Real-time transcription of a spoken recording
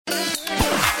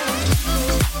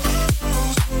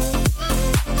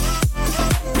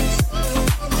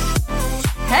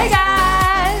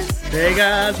Hey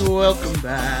guys, welcome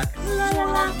back.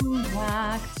 Welcome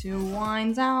back to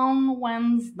Wine Down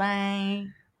Wednesday.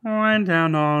 Wine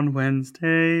down on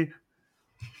Wednesday.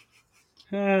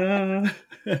 You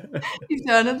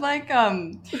sounded like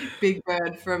Big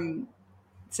Bird from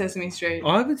Sesame Street.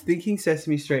 I was thinking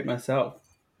Sesame Street myself.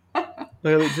 I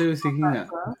literally was thinking that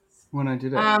when I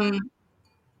did it.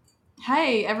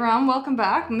 Hey everyone, welcome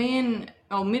back.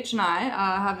 Mitch and I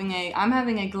are I'm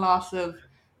having a glass of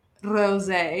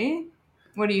rosé.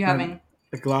 What are you having?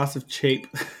 A glass of cheap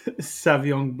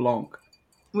Sauvignon Blanc.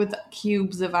 With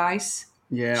cubes of ice.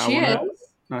 Yeah, Cheers. I want it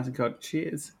nice and cold.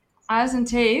 Cheers. Eyes and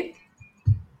teeth.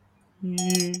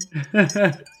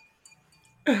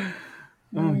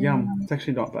 Oh, yum. It's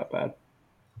actually not that bad.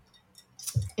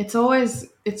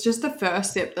 It's just the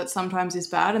first sip that sometimes is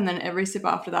bad, and then every sip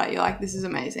after that, you're like, this is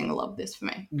amazing. I love this for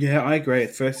me. Yeah, I agree.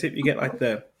 First sip, you get like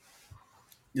the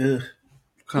ugh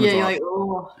kind Yeah, of you're vibe. like,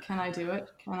 oh, can I do it?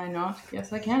 Can I not?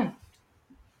 Yes, I can.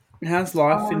 How's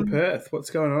life in Perth? What's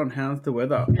going on? How's the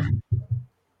weather?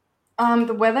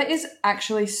 The weather is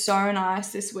actually so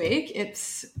nice this week.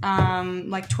 It's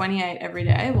like 28 every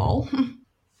day. Lol.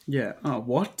 Yeah. Oh,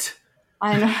 what?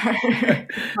 I know.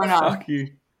 I know. Fuck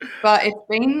you. But it's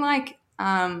been like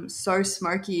so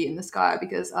smoky in the sky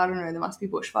because I don't know, there must be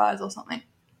bushfires or something.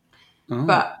 Oh.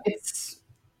 But it's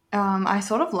I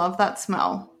sort of love that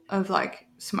smell of like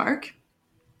smoke.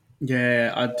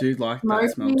 Yeah, I do like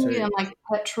that smell Smoky too. and like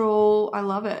petrol. I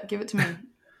love it. Give it to me.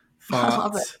 I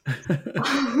love Farts.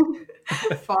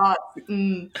 it.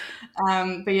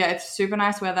 Farts. But yeah, it's super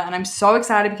nice weather, and I'm so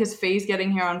excited because Fee's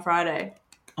getting here on Friday.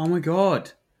 Oh my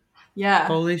god. Yeah.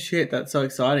 Holy shit, that's so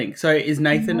exciting. So is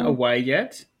Nathan away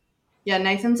yet? Yeah,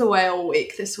 Nathan's away all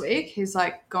week this week. He's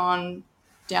like gone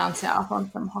down south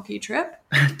on some hockey trip.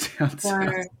 Down So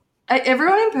south.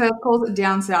 everyone in Perth calls it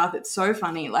down south. It's so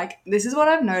funny. Like, this is what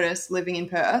I've noticed living in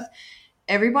Perth.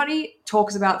 Everybody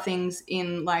talks about things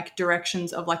in like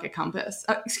directions of like a compass.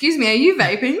 Excuse me, are you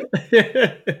vaping?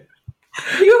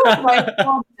 You wait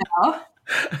now.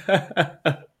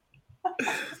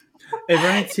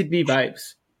 Everyone in Sydney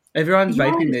vapes. Everyone's Yeah.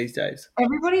 vaping these days.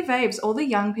 Everybody vapes. All the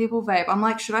young people vape. I'm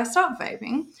like, should I start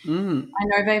vaping? I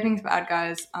know vaping's bad,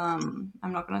 guys. I'm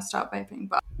not going to start vaping,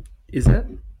 but Is it?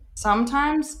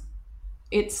 sometimes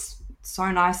it's so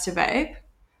nice to vape.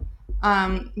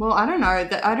 Well, I don't know.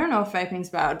 I don't know if vaping's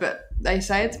bad, but they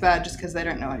say it's bad just because they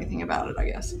don't know anything about it, I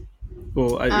guess.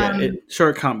 Well, yeah,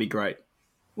 it can't be great.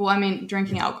 Well, I mean,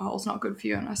 drinking alcohol is not good for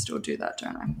you, and I still do that,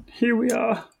 don't I? Here we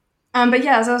are. But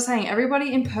yeah, as I was saying,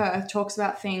 everybody in Perth talks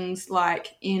about things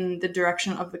like in the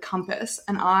direction of the compass,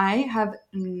 and I have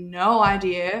no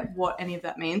idea what any of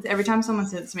that means. Every time someone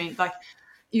says it to me, like,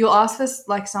 you'll ask for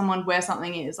like someone where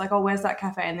something is, like, oh, where's that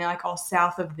cafe? And they're like, oh,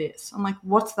 south of this. I'm like,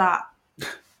 what's that?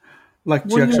 Like,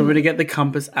 do you actually want me to get the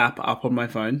Compass app up on my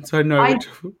phone so I know which...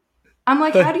 I'm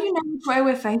like, how do you know which way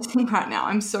we're facing right now?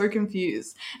 I'm so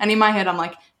confused. And in my head, I'm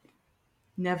like,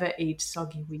 never eat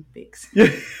soggy Weet-Bix.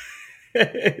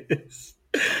 Yes.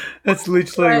 That's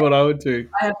literally what I would do.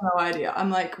 I have no idea. I'm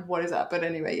like, what is that? But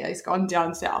anyway, yeah, he's gone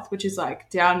down south, which is like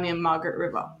down near Margaret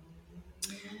River.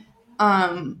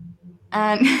 And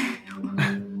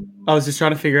I was just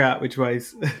trying to figure out which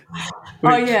ways.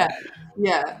 oh yeah.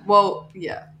 Well,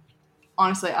 yeah.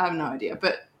 Honestly, I have no idea.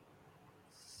 But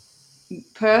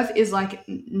Perth is like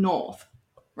north,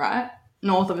 right?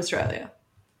 North of Australia.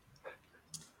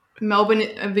 Melbourne,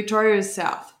 Victoria is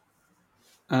south.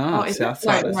 Ah, is south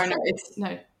it? No, side.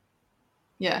 no.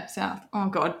 Yeah, south. Oh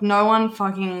god, no one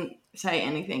fucking say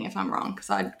anything if I'm wrong because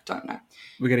I don't know.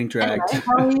 We're getting dragged. Anyway,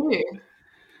 how are you?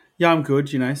 Yeah, I'm good.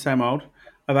 Same old.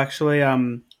 I've actually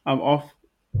I'm off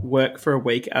work for a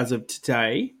week as of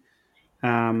today,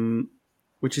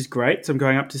 which is great. So I'm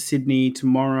going up to Sydney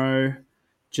tomorrow,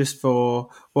 I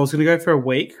was going to go for a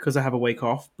week because I have a week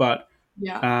off, but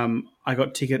Yeah. I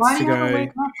got tickets Why to do you have a go.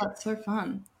 week off? That's so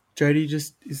fun. Jodie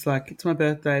just is like, it's my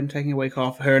birthday. I'm taking a week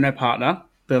off. Her and her partner,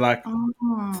 they're like,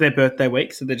 it's their birthday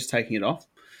week, so they're just taking it off.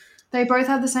 They both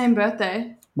had the same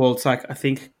birthday. Well, it's like I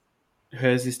think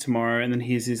hers is tomorrow, and then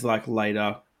his is like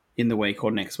later in the week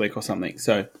or next week or something.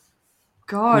 So,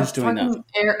 God, just doing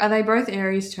that. Are they both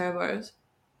Aries turbos?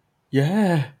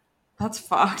 Yeah, That's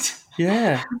fucked.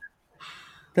 yeah.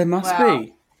 They must Wow.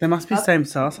 be. They must be same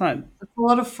star sign. That's a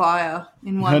lot of fire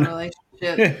in one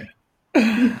relationship.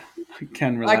 I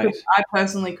can relate. I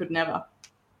personally could never.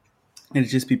 It'd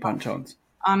just be punch-ons.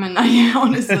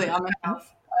 Honestly, I'm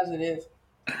enough as it is.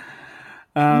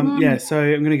 Yeah, so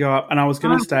I'm going to go up, and I was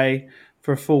going to stay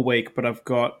for a full week, but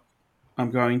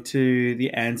I'm going to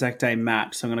the Anzac Day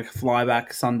match, so I'm going to fly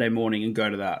back Sunday morning and go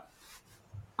to that.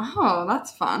 Oh,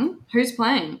 that's fun. Who's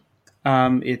playing?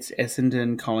 It's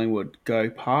Essendon, Collingwood. Go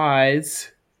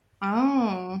Pies.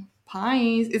 Oh,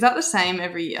 pies. Is that the same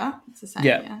every year? It's the same,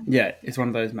 Yeah, yeah. yeah. It's one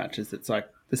of those matches that's like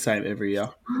the same every year.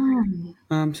 Mm,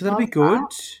 So that'll be love that.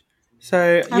 good.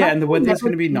 So I've yeah, and the actually weather's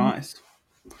going never to be been. nice.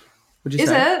 Would you Is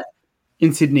say it?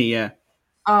 in Sydney? Yeah,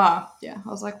 Ah, yeah. I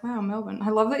was like, wow, Melbourne. I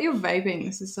love that you're vaping.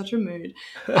 This is such a mood.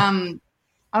 Um,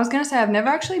 I was gonna say I've never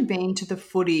actually been to the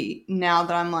footy now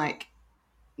that I like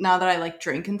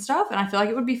drink and stuff, and I feel like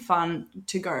it would be fun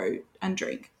to go and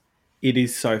drink. it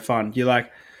is so fun. You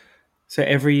like so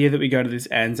every year that we go to this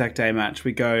Anzac Day match,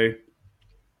 we go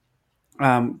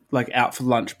like out for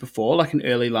lunch before, like an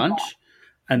early lunch,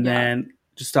 and Yeah, then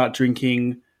just start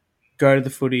drinking, go to the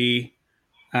footy,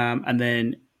 and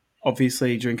then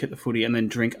obviously drink at the footy, and then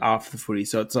drink after the footy.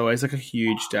 So it's always like a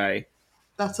huge day,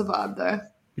 that's a vibe though.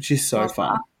 which is so Love that.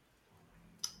 fun. Oh,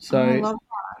 I So love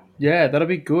yeah, that'll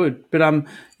be good. But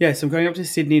yeah, so I'm going up to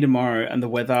Sydney tomorrow, and the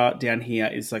weather down here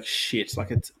is like shit.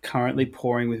 Like it's currently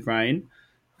pouring with rain.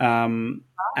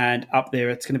 And up there,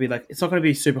 it's going to be like it's not going to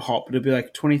be super hot, but it'll be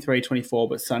like 23, 24,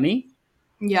 but sunny.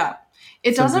 Yeah.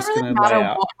 It So I'm doesn't just really going to matter lay what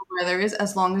out. the weather is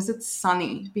as long as it's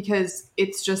sunny because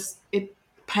it's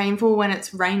painful when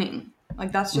it's raining.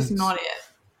 Like that's just It's, not it.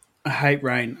 I hate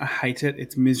rain. I hate it.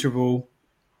 It's miserable.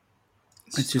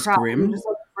 It's It's just just crap. You're grim. just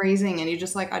like freezing and you're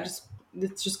just like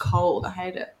it's just cold. I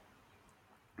hate it.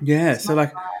 Yeah. It's So not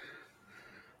like,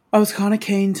 I was kind of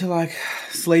keen to like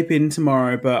sleep in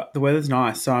tomorrow, but the weather's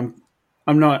nice, so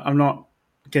I'm not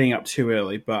getting up too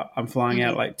early, but I'm flying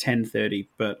out at like 10:30.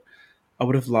 But I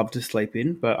would have loved to sleep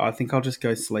in, but I think I'll just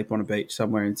go sleep on a beach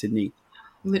somewhere in Sydney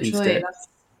literally instead. that's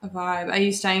a vibe. Are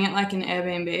you staying at like an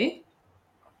Airbnb?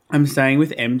 I'm staying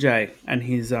with MJ and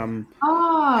his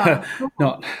Ah, cool.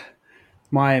 not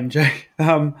my MJ,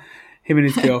 him and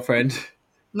his girlfriend.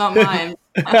 Not mine.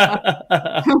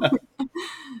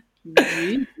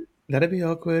 That'd Gee. be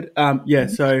awkward. Yeah,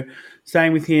 so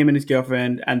staying with him and his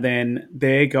girlfriend, and then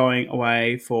they're going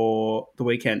away for the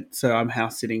weekend. So I'm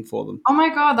house sitting for them. Oh my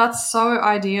god, that's so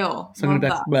ideal. So I'm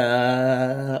Love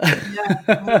gonna that. be like,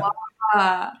 Yeah, I love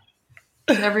that.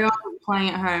 So everyone was playing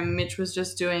at home. Mitch was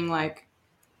just doing like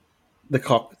the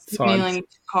cock signs. signaling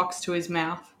cocks to his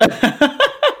mouth.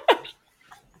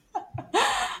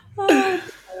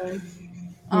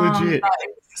 Legit. That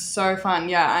is so fun.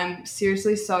 Yeah, I'm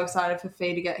seriously so excited for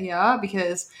Fee to get here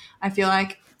because I feel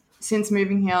like since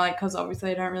moving here, like, because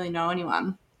obviously I don't really know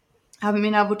anyone, I haven't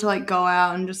been able to like go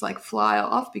out and just like fly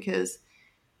off because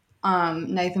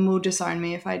Nathan will disown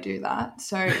me if I do that.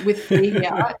 So with Fee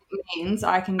here, it means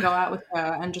I can go out with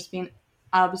her and just be an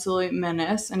absolute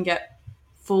menace and get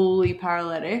fully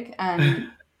paralytic and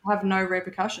have no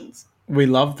repercussions. We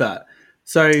love that.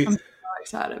 So I'm so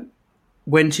excited.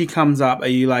 when she comes up, are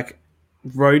you like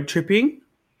road tripping?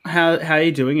 How are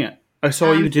you doing it? I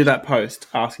saw Um, you do that post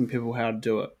asking people how to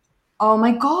do it. Oh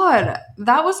my god,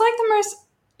 that was like the most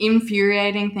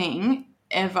infuriating thing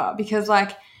ever because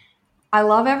like I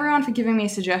love everyone for giving me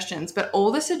suggestions, but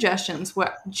all the suggestions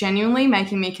were genuinely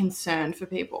making me concerned for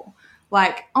people.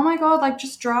 Like, oh my god, like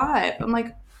just drive. I'm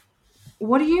like,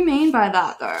 what do you mean by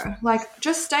that though? Like,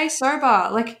 just stay sober.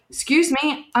 Like, excuse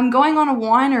me, I'm going on a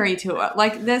winery tour.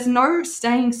 Like, there's no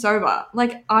staying sober.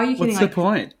 Like, are you kidding? What's the Like,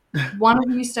 point? one of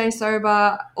you stay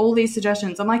sober, all these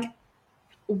suggestions. I'm like,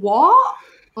 what?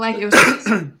 Like it was just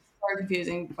so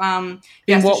confusing. Yeah,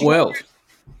 In so what she world?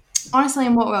 honestly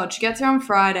in what world? She gets here on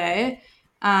Friday.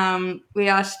 We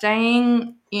are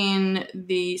staying in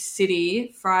the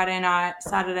city Friday night,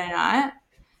 Saturday night,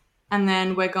 and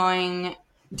then we're going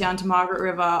down to Margaret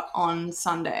River on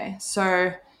Sunday.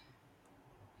 So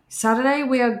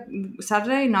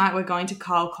Saturday night we're going to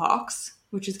Carl Cox,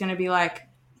 which is going to be like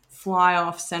fly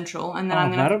off central, and then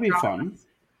I'm Oh, going to have that'll to be drive fun.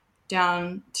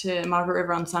 down to Margaret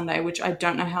River on Sunday, which I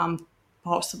don't know how I'm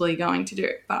possibly going to do,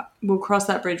 but we'll cross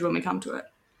that bridge when we come to it.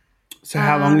 So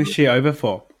how long is Um, she over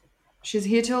for? she's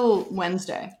here till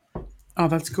Wednesday. Oh,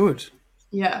 that's good.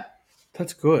 Yeah.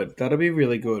 That's good. That'll be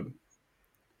really good.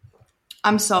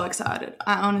 I'm so excited.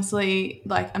 I honestly,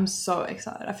 like, I'm so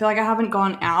excited. I feel like I haven't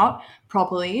gone out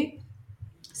properly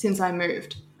since I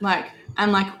moved. Like,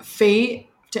 and like, Fee,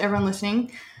 to everyone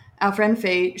listening, our friend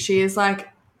Fee, she is like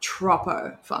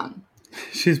troppo fun.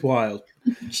 She's wild.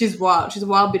 She's wild. She's a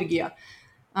wild bit of gear.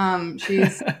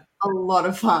 She's a lot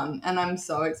of fun, and I'm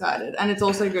so excited. And it's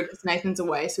also good because Nathan's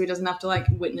away, so he doesn't have to like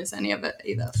witness any of it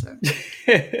either. So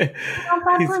not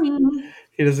bad He's for me.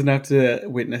 he doesn't have to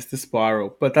witness the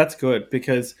spiral, but that's good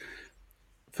because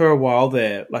for a while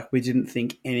there, like we didn't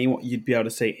think anyone you'd be able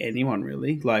to see anyone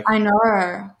really. Like I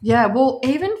know. Yeah. Well,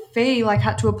 even Fee like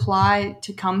had to apply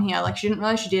to come here. Like she didn't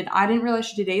realize she did. I didn't realize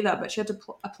she did either, but she had to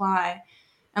apply.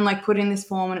 and like put in this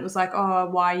form, and it was like, oh,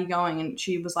 why are you going? And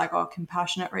she was like, oh,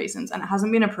 compassionate reasons, and it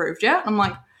hasn't been approved yet. I'm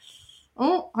like,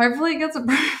 oh, hopefully it gets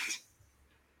approved.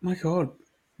 My God.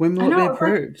 When I will it be know, it's like,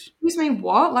 approved? excuse me,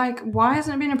 what? Like, why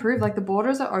hasn't it been approved? Like, the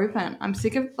borders are open. I'm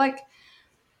sick of like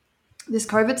this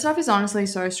COVID stuff is honestly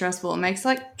so stressful. It makes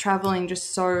like traveling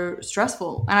just so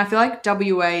stressful, and I feel like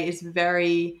WA is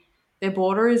very their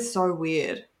border is so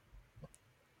weird.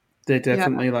 They're Yeah,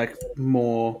 definitely like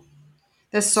more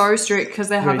they're so strict because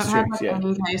they very haven't had strict, like yeah.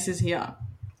 any cases here,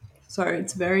 so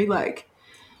it's very like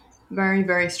very,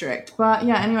 very strict. But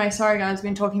yeah, anyway, sorry guys,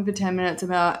 been talking for 10 minutes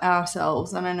about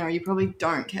ourselves, and I know you probably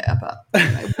don't care, but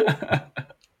anyway,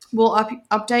 we'll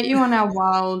update you on our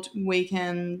wild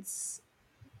weekends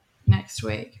next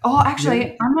week. Oh, Yeah.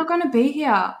 actually, I'm not going to be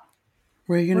here.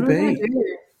 Where are you What going are to we going be? to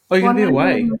do? Oh, you're Well, going to I'm be going to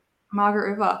away. go to Margaret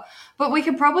River. But we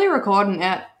could probably record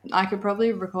I could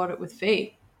probably record it with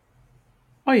Fee.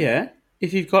 Oh, yeah.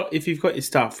 If you've got your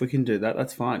stuff, we can do that.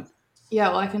 That's fine. Yeah,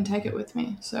 well, I can take it with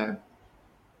me. So,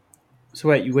 So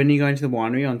wait, when are you going to the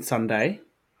winery on Sunday?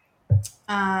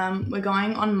 we're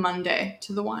going on Monday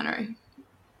to the winery.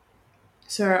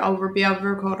 So I'll be able to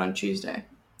record on Tuesday.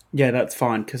 Yeah, that's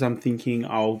fine because I'm thinking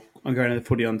I'm going to the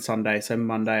footy on Sunday, so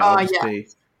Monday Oh, I'll just yeah. be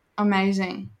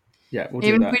Amazing. yeah, we'll do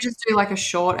Even if we that. just do like a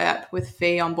short app with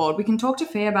Fee on board, we can talk to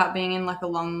Fee about being in like a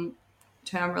long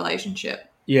term relationship.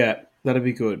 Yeah, that'll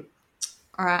be good.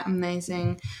 All right,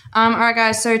 amazing. All right,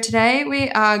 guys. So today we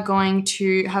are going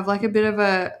to have like a bit of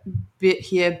a bit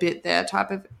here, bit there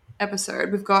type of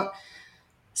episode. We've got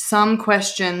some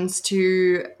questions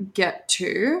to get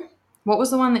to. What was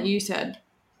the one that you said?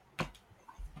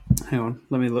 Hang on,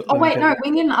 let me look. Oh, Let me wait, get no, it.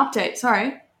 we need an update.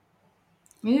 Sorry.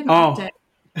 We need an Oh, update.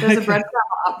 There's a okay.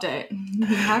 breadcrumb update.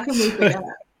 How can we forget?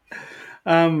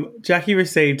 Jackie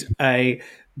received a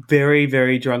very,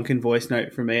 very drunken voice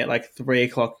note from me at like 3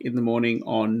 o'clock in the morning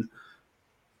on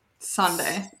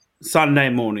Sunday. Sunday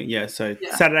morning. Yeah, so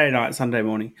Yeah. Saturday night, Sunday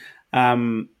morning.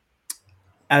 Um,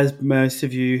 as most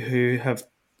of you who have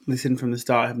listened from the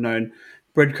start have known,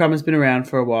 Breadcrumb has been around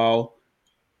for a while.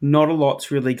 Not a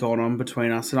lot's really gone on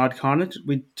between us, and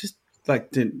we just like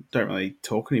don't really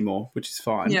talk anymore, which is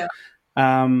fine. Yeah.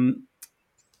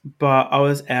 But I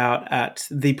was out at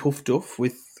the Poof Doof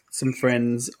with some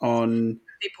friends on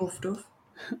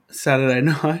Saturday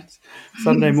night,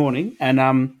 Sunday morning, and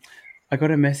I got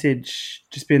a message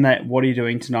just being like, "What are you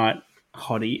doing tonight,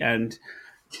 hottie?" And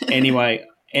anyway,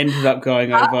 ended up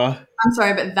going over. I'm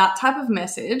sorry, but that type of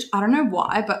message, I don't know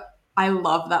why, but I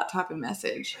love that type of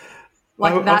message.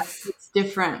 Like that hits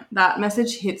different. That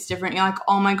message hits different. You're like,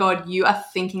 oh my God, you are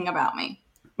thinking about me.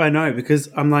 I know because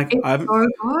I'm like, It's so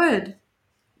good.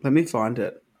 let me find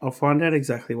it. I'll find out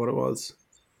exactly what it was.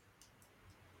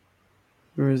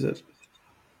 Where is it?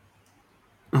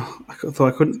 Oh, I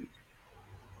thought I couldn't.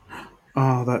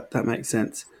 Oh, that makes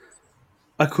sense.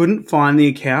 I couldn't find the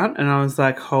account, and I was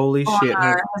like, "Holy shit!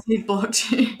 No, has he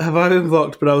blocked you? Have I been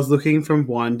blocked?" But I was looking from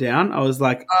Wind Down. I was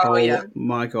like, Oh, "Oh yeah.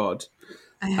 my God!"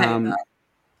 I hate that.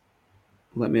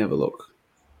 Let me have a look.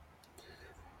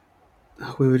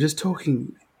 We were just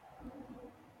talking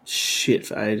shit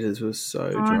for ages. We were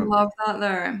so Oh, I drunk. love that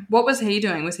though. What was he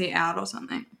doing? Was he out or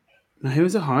something? No, he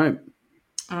was at home.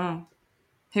 Oh,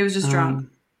 he was just drunk.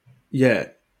 Yeah.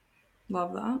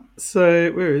 Love that.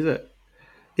 So where is it?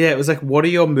 Yeah, it was like, "What are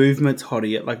your movements,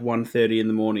 hottie?" At like 1:30 in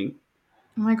the morning.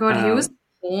 Oh my God, he was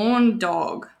horn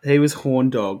dog. He was horn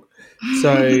dog.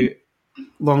 So,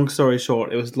 long story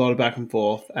short, it was a lot of back and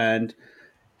forth, and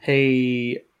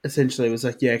he essentially was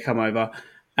like, "Yeah, come over."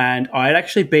 And I had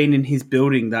actually been in his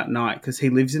building that night because he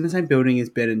lives in the same building as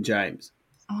Ben and James.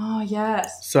 Oh,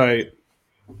 yes. So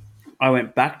I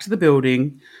went back to the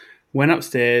building, went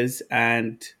upstairs,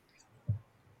 and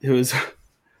it was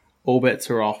all bets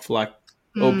are off. Like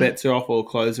all bets are off, all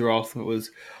clothes are off. It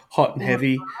was hot and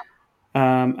heavy,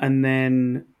 and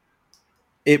then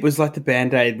it was like the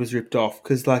Band-Aid was ripped off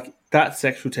because like that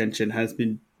sexual tension has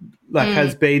been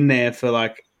has been there for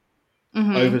like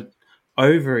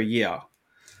over a year.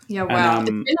 Yeah, wow. And,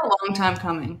 It's been a long time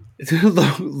coming. it's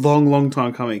a long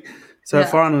time coming. So it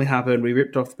finally happened. We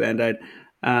ripped off the Band-Aid.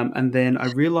 And then I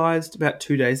realised about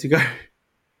 2 days ago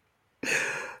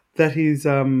that he's,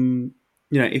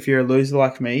 if you're a loser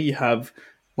like me, you have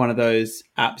one of those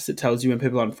apps that tells you when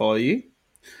people unfollow you.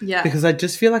 Yeah. Because I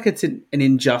just feel like it's an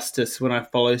injustice when I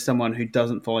follow someone who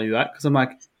doesn't follow you back. Because I'm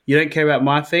like, you don't care about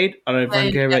my feed, I don't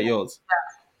fucking care about yours.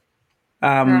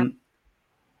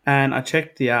 And I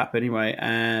checked the app anyway,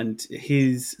 and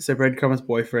Breadcrumb's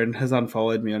boyfriend has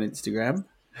unfollowed me on Instagram.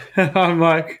 I'm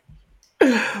like,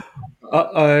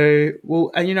 uh-oh.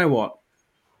 Well, and you know what?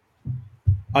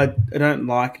 I don't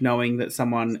like knowing that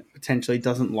someone potentially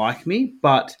doesn't like me,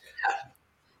 but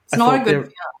It's I not a thought good there.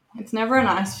 feeling. It's never a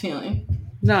nice feeling.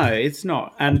 No, it's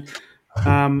not. And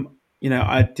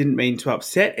I didn't mean to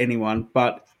upset anyone,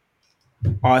 but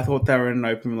I thought they were in an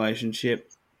open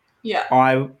relationship. Yeah.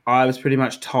 I was pretty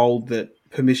much told that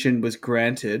permission was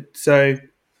granted, so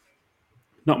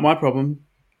not my problem.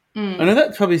 I know Mm.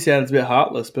 that probably sounds a bit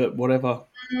heartless, but whatever.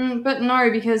 But no,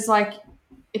 because like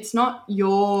it's not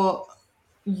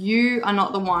you are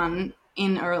not the one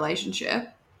in a relationship.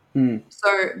 Mm.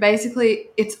 So basically,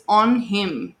 it's on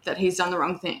him that he's done the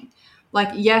wrong thing. Like,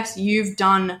 yes, you've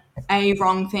done a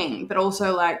wrong thing, but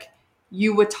also, like,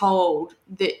 you were told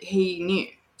that he knew.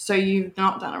 So you've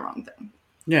not done a wrong thing.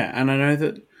 Yeah, and I know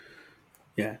that.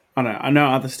 Yeah, I know. I know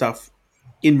other stuff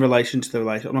in relation to the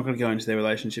relation. I'm not going to go into their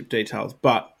relationship details,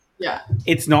 but Yeah.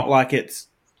 it's not like it's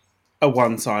a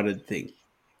one-sided thing.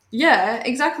 Yeah,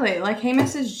 exactly. Like, he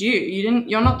messaged you.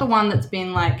 You're not the one that's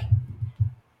been, like,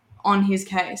 on his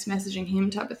case, messaging him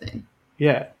type of thing.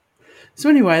 Yeah. So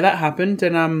anyway, that happened,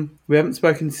 and we haven't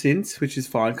spoken since, which is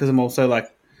fine because I'm also like,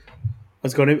 I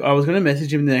was gonna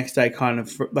message him the next day, kind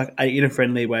of like in a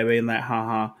friendly way, being like,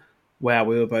 haha, wow,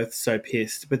 we were both so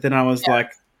pissed. But then I was Yeah.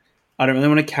 like, I don't really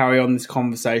want to carry on this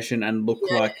conversation and look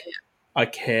Yeah. like I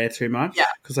care too Yeah. much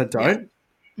because I Yeah. don't.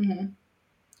 Hmm.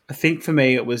 I think for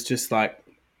me, it was just like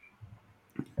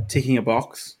ticking a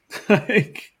box.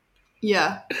 Like,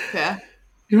 Yeah. Fair.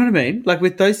 you know what I mean? Like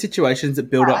with those situations that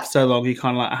build up so long, you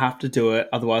kind of like, I have to do it,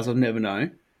 otherwise I'll never know.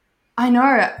 I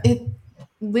know. It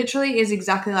literally is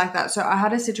exactly like that. So I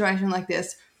had a situation like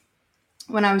this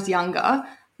when I was younger.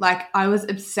 Like I was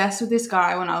obsessed with this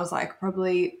guy when I was like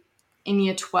probably in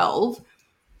year 12.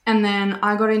 And then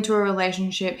I got into a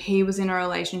relationship. He was in a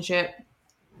relationship.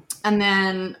 And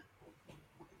then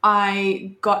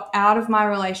I got out of my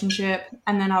relationship.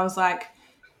 And then I was like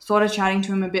sort of chatting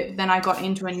to him a bit. But then I got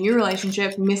into a new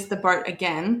relationship, missed the boat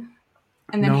again.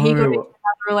 And then he got into No, another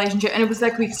relationship. And it was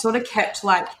like we sort of kept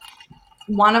like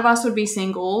one of us would be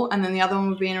single and then the other one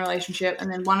would be in a relationship and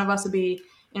then one of us would be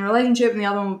in a relationship and the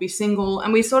other one would be single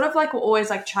and we sort of like were always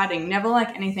like chatting, never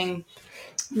like anything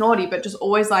naughty, but just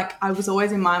always like I was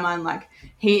always in my mind like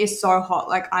he is so hot,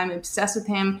 like I'm obsessed with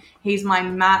him, he's my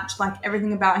match, like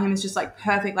everything about him is just like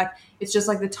perfect, like it's just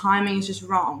like the timing is just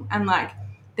wrong. And like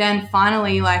then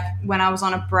finally like when I was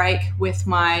on a break with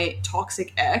my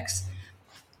toxic ex,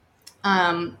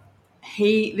 um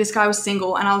this guy was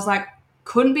single and I was like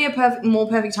couldn't be a more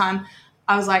perfect time.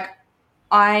 I was like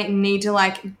I need to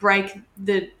like break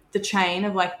the chain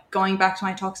of like going back to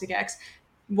my toxic ex.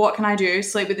 What can I do?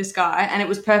 Sleep with this guy. And it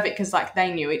was perfect because like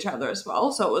they knew each other as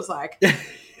well. So it was like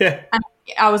yeah, and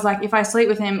I was like if I sleep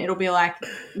with him it'll be like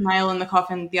nail in the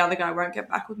coffin, the other guy won't get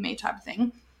back with me type of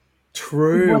thing. It was one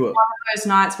true. of those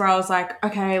nights where I was like,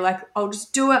 okay, like I'll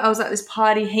just do it. I was at this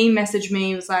party. He messaged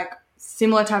me. It was like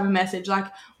similar type of message, like,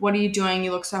 "What are you doing?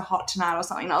 You look so hot tonight," or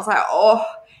something. And I was like, oh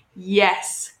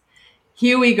yes,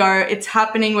 here we go. It's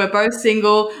happening. We're both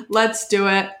single. Let's do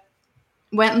it.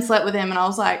 Went and slept with him, and I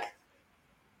was like,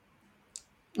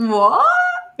 what?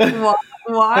 What?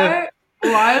 Why?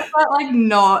 Why is that like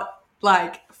not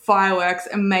like fireworks?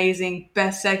 Amazing,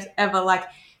 best sex ever. Like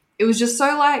it was just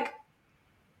so like.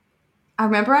 I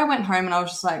remember I went home and I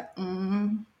was just like,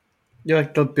 Yeah,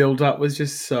 like the build up was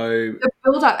just so. the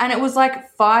build up, and it was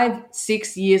like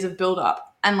 5-6 years of build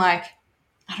up, and like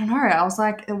I don't know, I was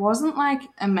like it wasn't like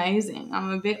amazing. I'm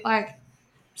a bit like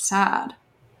sad.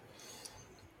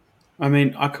 I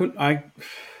mean,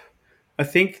 I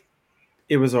think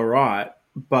it was all right, It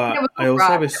was but I also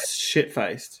alright. was shit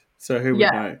faced. So who would Yeah,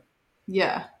 know?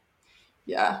 yeah,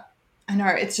 yeah. I know.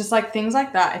 It's just like things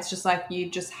like that. It's just like you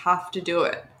just have to do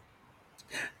it.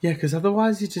 Yeah, because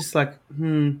otherwise you're just like,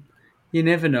 you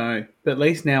never know. But at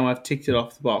least now I've ticked it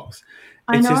off the box.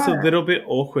 I It's just know. a little bit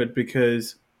awkward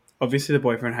because obviously the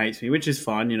boyfriend hates me, which is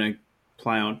fine,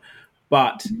 play on.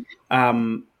 But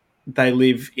they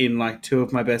live in like two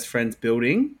of my best friends'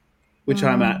 building, which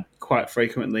I'm Mm. at quite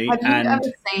frequently, Have you ever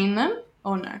and seen them?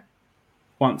 Oh no.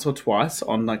 once or twice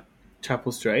on like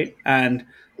Chapel Street, and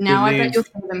we Now I bet you'll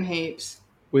live see them heaps.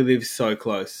 we live so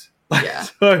close, like Yeah.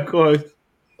 so close.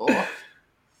 Oh,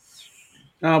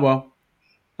 Oh well,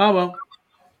 oh well.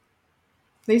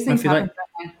 these I things feel happen.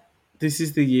 like this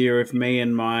is the year of me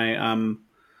and my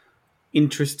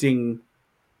interesting.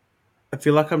 I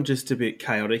feel like I'm just a bit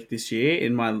chaotic this year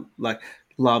in my like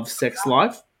love sex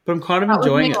life, but I'm kind of That was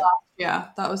me enjoying it. last year.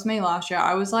 That was me last year.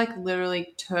 I was like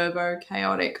literally turbo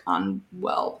chaotic,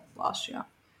 unwell last year.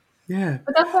 Yeah,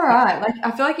 But that's all uh, right. Like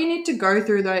I feel like you need to go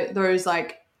through those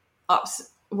like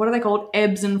ups. What are they called?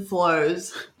 Ebbs and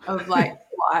flows of like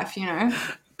life. You know.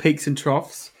 peaks and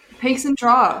troughs. Peaks and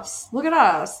troughs. Look at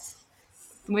us.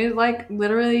 We're like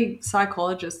literally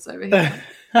psychologists over here.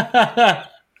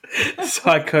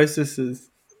 Psychoses.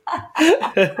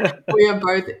 We are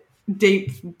both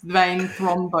deep vein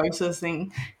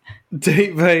thrombosising.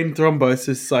 Deep vein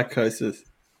thrombosis psychosis.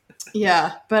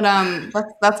 Yeah, but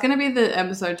that's gonna be the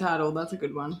episode title. That's a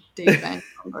good one. Deep vein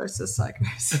thrombosis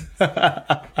psychosis.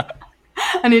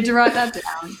 I need to write that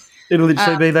down. It'll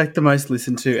literally be like the most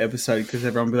listened to episode because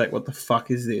everyone will be like, what the fuck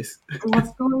is this?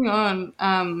 What's going on?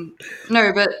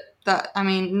 No, but that, I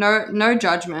mean, no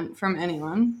judgment from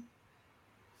anyone.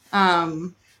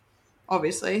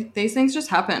 Obviously, these things just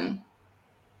happen.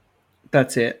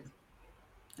 That's it.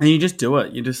 And you just do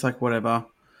it. You're just like, whatever.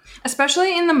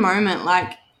 Especially in the moment,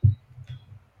 like,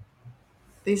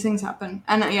 these things happen.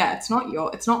 And yeah, it's not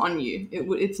on you.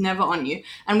 It's never on you.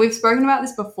 And we've spoken about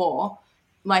this before.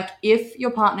 Like, if your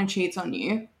partner cheats on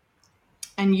you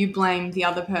and you blame the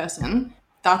other person,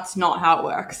 that's not how it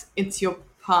works. It's your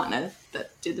partner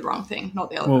that did the wrong thing, not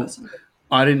the other person.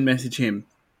 I didn't message him.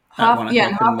 Half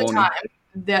the time,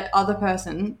 that other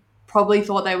person probably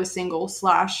thought they were single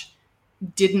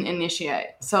 / didn't initiate.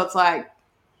 So it's like,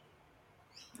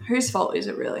 whose fault is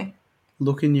it really?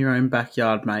 Look in your own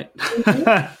backyard, mate.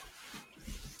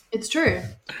 It's true.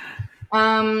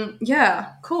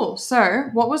 Yeah, cool. So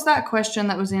what was that question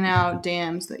that was in our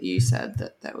DMs that you said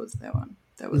that there was one?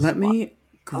 Let me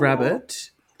grab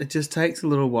it. It just takes a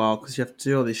little while because you have to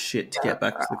do all this shit to get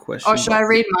back to the question. Oh, should I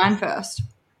read mine first?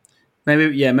 Maybe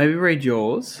read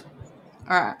yours.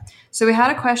 All right. So we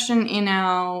had a question in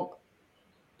our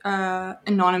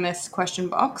anonymous question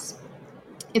box.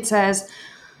 It says,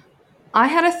 I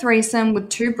had a threesome with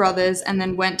 2 brothers and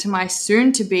then went to my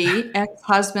soon-to-be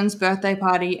ex-husband's birthday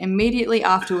party immediately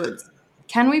afterwards.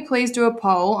 Can we please do a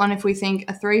poll on if we think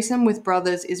a threesome with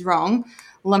brothers is wrong?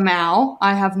 Lamau,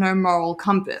 I have no moral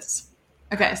compass.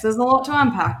 Okay, so there's a lot to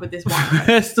unpack with this one.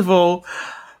 First of all,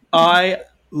 I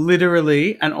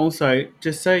literally, and also,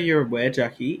 just so you're aware,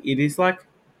 Jackie, it is like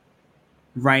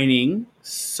raining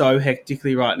so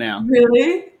hectically right now.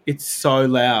 Really? It's so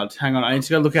loud. Hang on, I need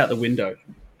to go look out the window.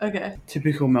 Okay.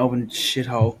 Typical Melbourne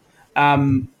shithole.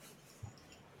 Wow,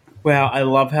 I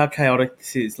love how chaotic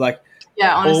this is. Like,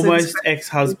 yeah, honestly, almost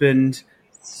ex-husband,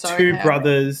 so 2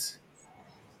 brothers.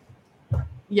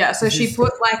 Yeah, so she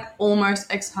put like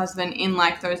almost ex-husband in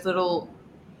like those little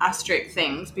asterisk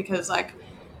things because like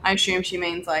I assume she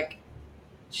means like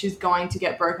she's going to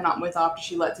get broken up with after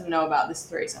she lets him know about this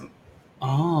threesome.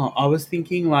 Oh, I was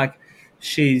thinking like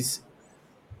she's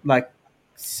like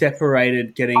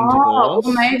separated, getting divorced.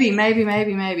 Well, maybe.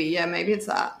 Yeah, maybe it's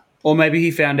that. Or maybe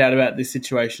he found out about this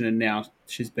situation and now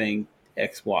she's being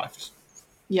ex-wifed.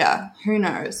 Yeah, who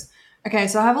knows? Okay,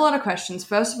 so I have a lot of questions.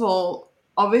 First of all,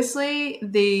 obviously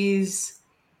these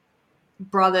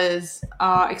brothers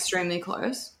are extremely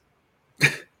close.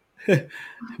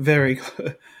 Very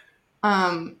close.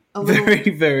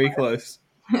 Very close.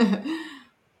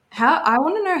 I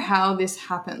want to know how this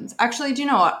happens. Actually, do you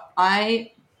know what?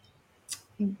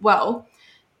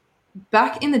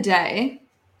 Back in the day,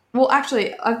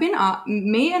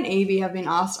 me and Evie have been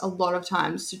asked a lot of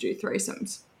times to do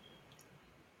threesomes.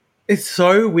 It's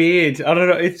so weird. I don't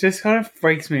know. It just kind of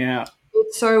freaks me out.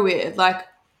 It's so weird. Like,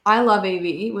 I love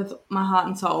Evie with my heart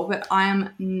and soul, but I am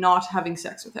not having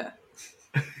sex with her.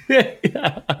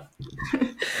 Yeah.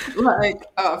 Like,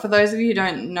 for those of you who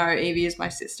don't know, Evie is my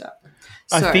sister.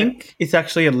 So, I think it's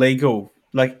actually illegal.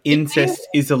 Like, incest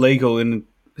is illegal in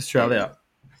Australia.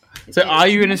 So, are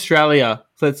you in Australia?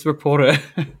 Let's report her.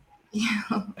 Yeah,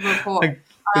 report.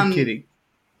 I'm kidding.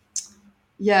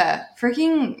 Yeah,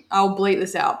 freaking, I'll bleep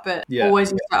this out, but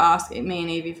always used to ask me and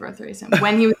Evie for a threesome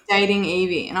when he was dating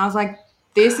Evie. And I was like,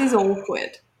 this is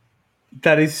awkward.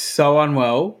 That is so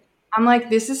unwell. I'm like,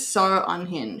 this is so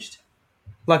unhinged.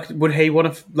 Like, would he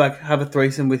want to have a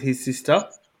threesome with his sister?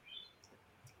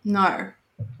 No.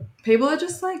 People are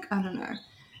just like, I don't know.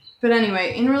 But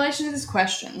anyway, in relation to this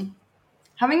question,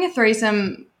 having a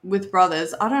threesome with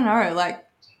brothers, I don't know, like,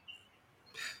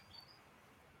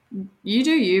 you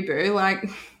do you, boo. Like,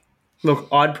 look,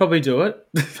 I'd probably do it.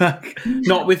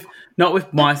 not with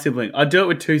my sibling. I'd do it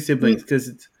with 2 siblings because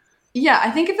it's. Yeah,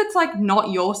 I think if it's like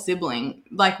not your sibling,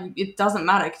 like it doesn't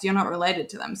matter because you're not related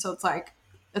to them. So it's like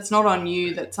it's not on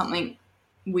you that something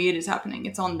weird is happening.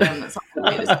 It's on them that something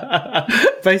weird is happening.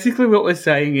 Basically, what we're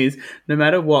saying is, no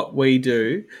matter what we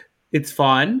do, it's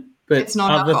fine. But it's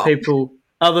not other people.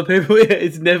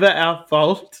 It's never our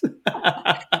fault.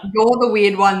 You're the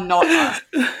weird one, not us.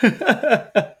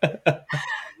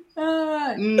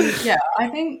 Yeah, I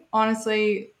think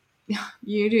honestly,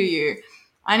 you do you.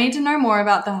 I need to know more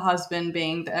about the husband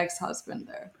being the ex-husband,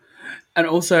 though. And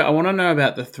also, I want to know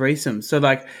about the threesome. So,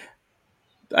 like,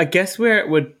 I guess where it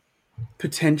would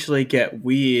potentially get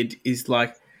weird is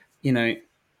like, you know,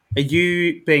 are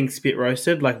you being spit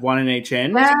roasted, like one in each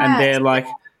end, and Yes. they're like,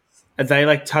 are they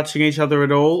like touching each other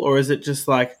at all, or is it just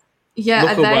like Yeah,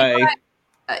 look are they away?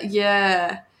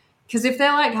 yeah. Because if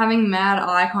they're like having mad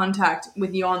eye contact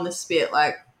with you on the spit,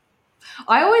 like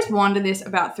I always wonder this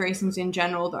about threesomes in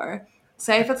general though.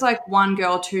 Say if it's like one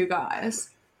girl, two guys,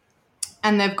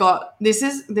 and they've got this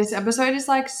episode is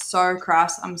like so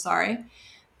crass, I'm sorry.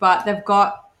 But they've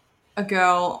got a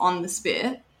girl on the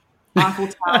spit, Eiffel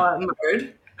Tower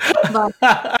mode. Like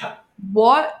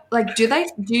what like do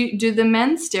the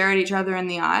men stare at each other in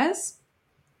the eyes?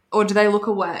 Or do they look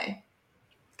away?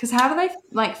 Because how do they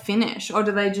like finish? Or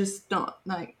do they just not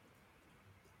like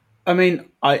I mean,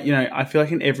 I feel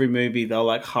like in every movie they'll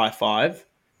like high five,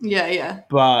 yeah, yeah.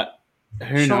 but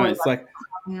who Surely knows? like Like,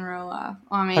 in real life.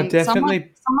 I I mean,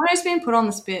 definitely, someone who's been put on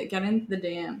the spit, get into the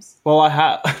DMs. well, I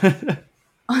have,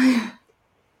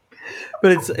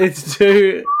 but it's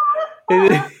two,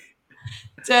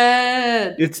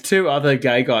 Dead. it's two other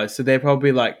gay guys, so they're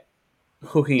probably like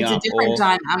hooking It's a up different or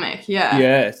dynamic, yeah.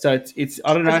 yeah. So it's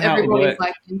I don't know Because how it would everybody's work.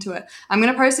 like into it. I'm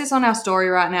gonna post this on our story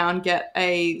right now and get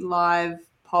a live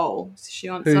poll. She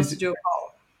wants us Who's to do a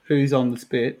poll. who's on the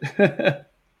spit?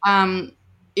 Um,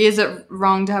 is it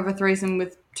wrong to have a threesome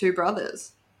with two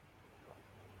brothers?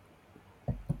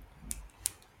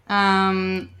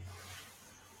 Um,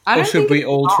 I Or don't should think we it's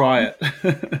all try wrong.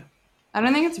 it? I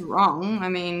don't think it's wrong. I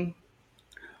mean,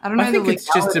 I don't I know the think it's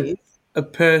just legalities. a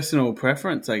personal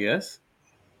preference, I guess.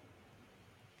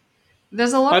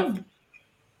 There's a lot of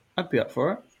I'd be up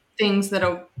for it. things that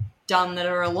are done that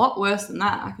are a lot worse than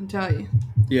that, I can tell you.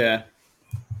 Yeah.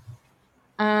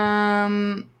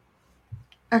 Um,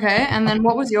 okay, and then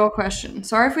what was your question?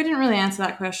 Sorry if we didn't really answer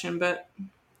that question, but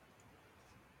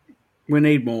We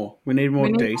need more. We need more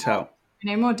we need detail.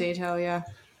 we need more detail, yeah.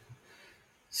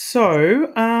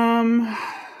 So,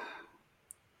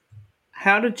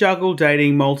 how to juggle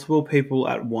dating multiple people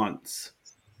at once?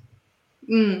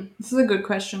 This is a good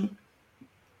question.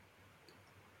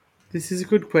 This is a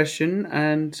good question,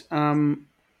 and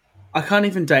I can't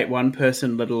even date one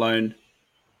person, let alone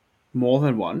more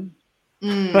than one.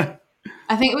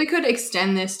 I think we could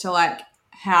extend this to like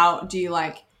how do you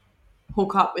like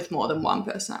hook up with more than one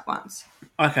person at once?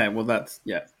 Okay, well that's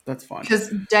fine.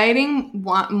 Because dating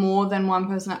more than one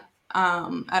person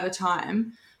at a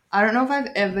time, I don't know if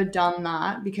I've ever done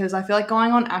that because I feel like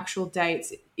going on actual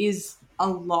dates is a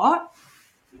lot.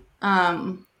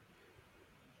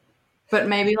 But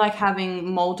maybe like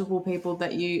having multiple people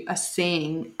that you are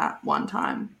seeing at one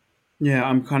time Yeah,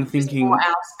 I'm kind of is more thinking.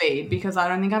 our speed because I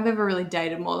don't think I've ever really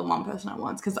dated more than one person at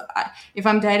once. Because if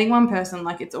I'm dating one person,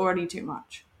 like it's already too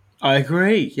much. I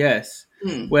agree. Yes,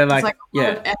 where It's like like a lot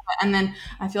of yeah, effort, and then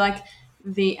I feel like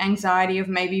the anxiety of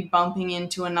maybe bumping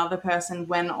into another person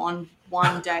when on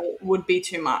one date would be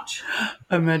too much.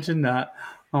 imagine that.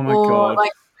 Oh my Or god,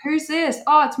 like, who's this?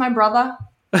 Oh, it's my brother.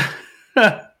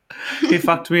 he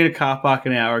fucked me in a car park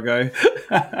an hour ago.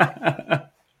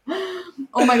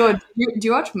 Oh my god, do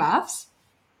you watch Maths?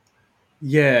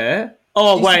 Yeah.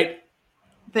 Oh Do you see wait.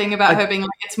 the thing about her being like,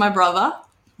 it's my brother?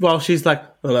 Well, she's like,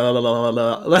 la, la, la, la,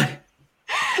 la, la.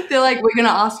 They're like, we're gonna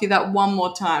ask you that one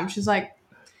more time. She's like,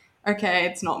 okay,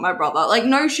 it's not my brother. Like,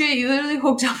 no shit, you literally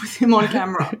hooked up with him on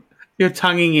camera. You're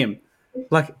tonguing him.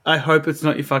 Like, I hope it's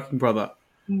not your fucking brother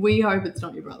We hope it's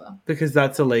not your brother. because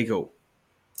that's illegal.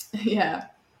 Yeah.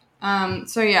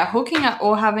 So yeah, hooking up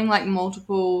or having like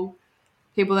multiple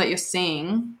people that you're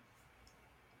seeing.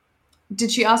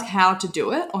 Did she ask how to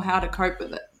do it or how to cope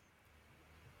with it?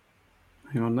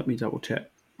 Hang on, let me double check.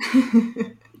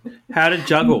 How to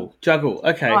juggle? Juggle.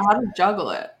 Okay. Oh, how to juggle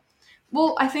it?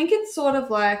 Well, I think it's sort of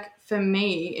like for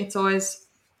me, it's always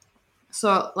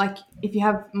so like if you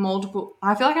have multiple.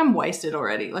 I feel like I'm wasted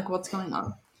already. Like what's going on?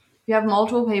 If you have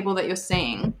multiple people that you're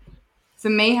seeing, for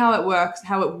me, how it works,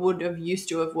 how it would have used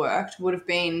to have worked, would have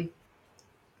been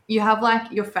you have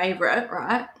like your favorite,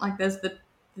 right? Like there's the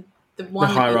The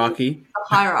one that you hierarchy.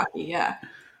 the hierarchy, yeah.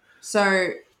 So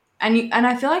and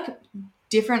I feel like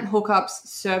different hookups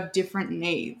serve different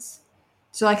needs.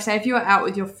 So like say if you were out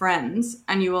with your friends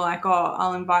and you were like, oh,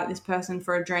 I'll invite this person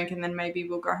for a drink and then maybe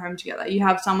we'll go home together. You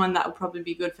have someone that would probably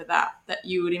be good for that, that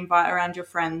you would invite around your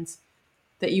friends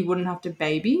that you wouldn't have to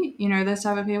baby, you know, those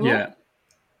type of people. Yeah.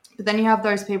 But then you have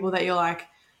those people that you're like,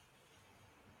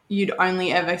 you'd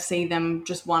only ever see them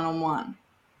just one on one.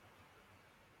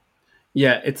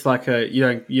 Yeah, it's like you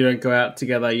don't go out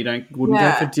together, wouldn't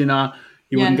go for Yeah. dinner,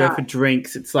 you Yeah, wouldn't go no. for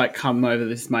drinks. It's like come over,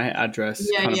 this is my address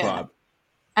Yeah, kind of yeah. vibe.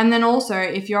 And then also,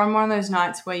 if you're on one of those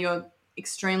nights where you're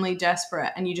extremely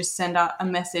desperate and you just send out a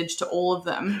message to all of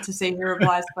them to see who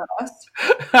replies first.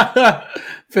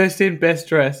 First in, best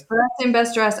dress. First in,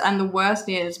 best dress, and the worst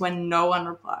is when no one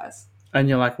replies. And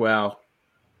you're like, wow.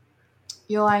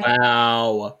 You're like,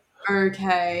 Wow.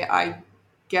 okay, I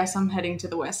guess I'm heading to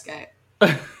the Westgate.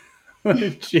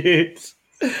 Legit.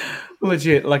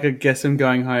 Legit. Like, I guess I'm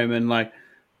going home and, like,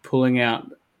 pulling out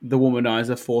the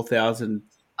Womanizer 4000.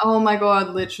 Oh my God,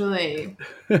 literally.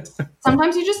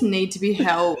 Sometimes you just need to be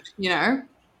held, you know?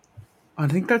 I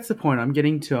think that's the point I'm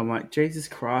getting to. I'm like, Jesus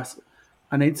Christ,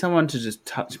 I need someone to just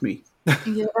touch me.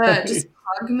 Yeah, just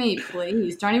hug me,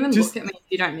 please. Don't even look at me if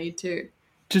you don't need to.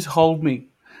 Just hold me.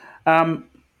 I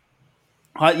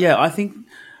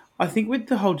think with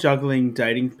the whole juggling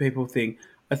dating people thing,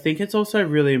 I think it's also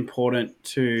really important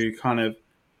to kind of,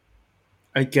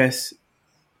 I guess,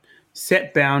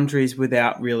 set boundaries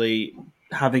without really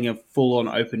having a full-on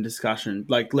open discussion.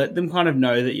 Like, let them kind of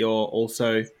know that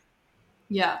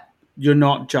Yeah. you're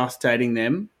not just dating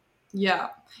them. Yeah.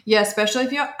 Yeah, especially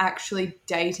if you're actually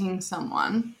dating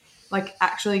someone, like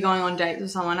actually going on dates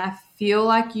with someone. I feel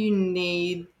like you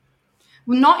need,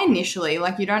 well, not initially,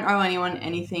 like you don't owe anyone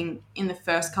anything in the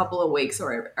first couple of weeks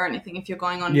or anything if you're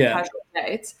going on Yeah. casual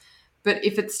dates. But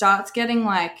if it starts getting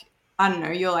like, I don't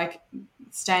know, you're like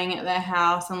staying at their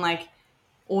house and like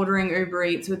ordering Uber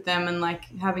Eats with them and like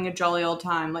having a jolly old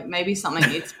time, like maybe something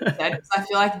needs to be said. Because I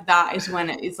feel like that is when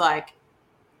it is like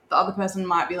the other person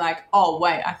might be like, oh,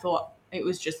 wait, I thought it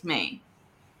was just me.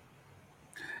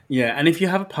 Yeah, and if you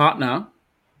have a partner,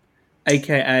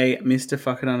 aka Mr.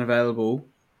 Fucking Unavailable,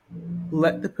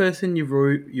 let the person you're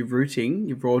rooting,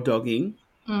 you're raw dogging,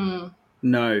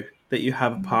 know that you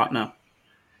have a partner.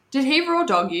 Did he raw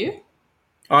dog you?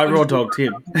 I Or raw did you- dogged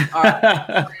him. All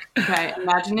right. Okay,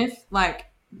 imagine if like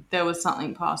there was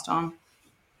something passed on.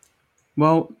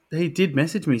 Well, he did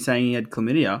message me saying he had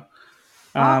chlamydia.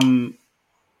 But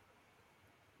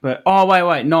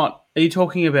wait, not. Are you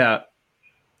talking about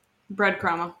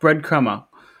Breadcrumber. Breadcrumber?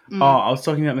 Oh, I was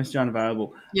talking about Mr.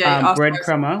 Unavailable. Yeah,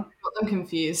 Breadcrumber. got them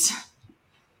confused.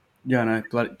 Yeah, no,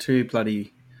 two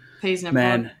bloody Peas in a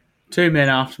man, pod. two men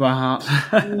after my heart.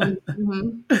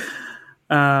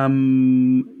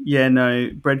 Mm-hmm. Yeah, no,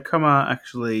 Breadcrumber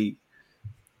actually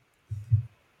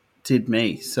did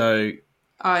me. So,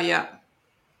 Oh yeah,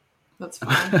 that's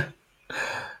fine.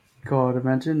 God,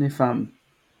 imagine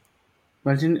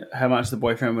how much the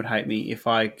boyfriend would hate me if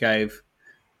I gave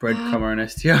Breadcrumber an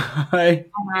STI, All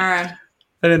right.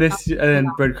 and then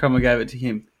Breadcrumber gave it to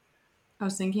him. I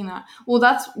was thinking that. Well,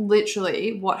 that's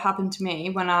literally what happened to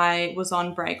me when I was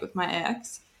on break with my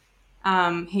ex.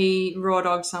 He raw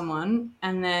dogged someone,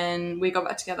 and then we got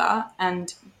back together,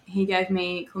 and he gave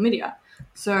me chlamydia.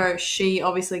 So she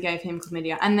obviously gave him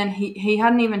chlamydia, and then he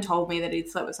hadn't even told me that he'd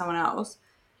slept with someone else.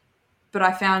 But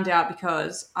I found out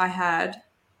because I had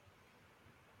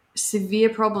severe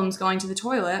problems going to the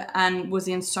toilet and was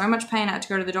in so much pain I had to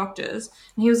go to the doctors.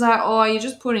 And he was like, "Oh, you're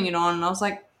just putting it on." And I was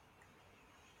like,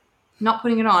 not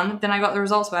putting it on. Then I got the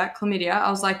results back, chlamydia. I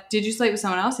was like, "Did you sleep with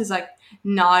someone else?" He's like,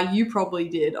 "Nah, you probably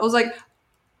did." I was like,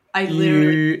 I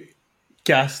literally... You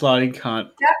gaslighting cunt.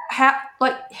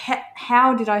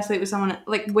 How did I sleep with someone?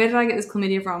 Like, where did I get this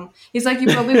chlamydia from? He's like, you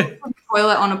probably put the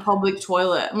toilet on a public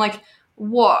toilet. I'm like,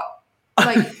 what?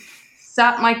 Like,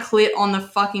 sat my clit on the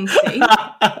fucking seat?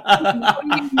 What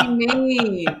do you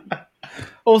mean?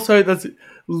 Also, that's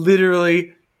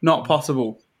literally not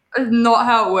possible. It's not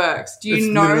how it works. Do you It's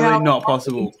know literally how not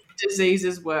possible.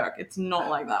 diseases work? It's not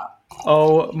like that.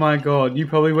 Oh my God, you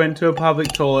probably went to a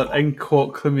public toilet and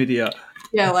caught chlamydia.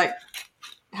 Yeah, like,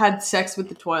 had sex with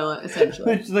the toilet,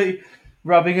 essentially. Literally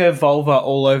rubbing her vulva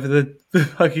all over the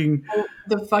fucking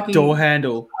The fucking door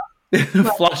handle.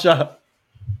 Flusher.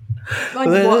 Like,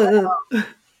 what?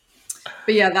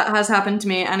 But yeah, that has happened to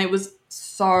me, and it was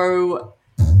so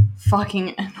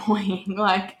fucking annoying.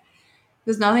 Like,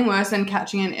 there's nothing worse than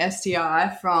catching an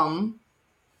STI from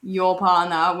your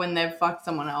partner when they've fucked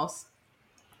someone else.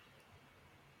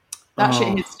 That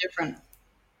shit hits different.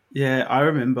 Yeah, I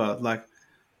remember, like,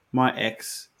 my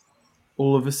ex,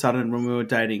 all of a sudden when we were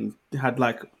dating, had,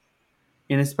 like,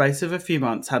 in a space of a few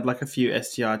months, had, like, a few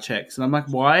STI checks. And I'm like,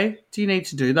 why do you need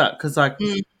to do that? Because, like,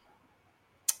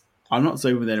 I'm not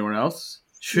sleeping with anyone else.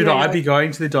 Should I be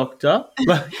going to the doctor?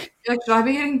 Like, should I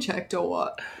be getting checked or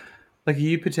what? Like, are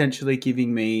you potentially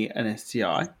giving me an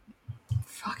STI?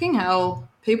 Fucking hell.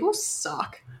 People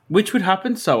suck. Which would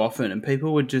happen so often, and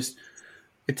people would just...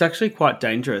 It's actually quite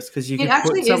dangerous because you could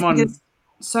put someone... Is because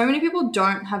so many people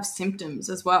don't have symptoms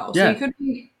as well. Yeah. So you could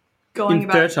be going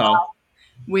infertile about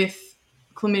with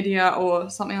chlamydia or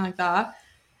something like that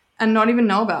and not even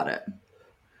know about it.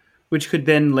 which could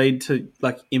then lead to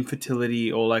like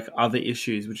infertility or like other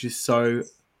issues, which is so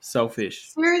selfish.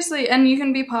 Seriously, and you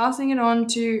can be passing it on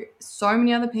to so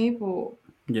many other people.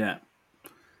 Yeah.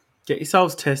 Get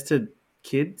yourselves tested,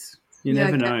 kids. You Yeah,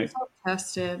 never get know. yourself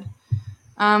tested.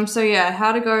 So yeah,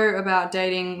 how to go about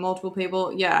dating multiple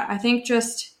people. Yeah, I think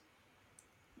just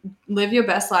live your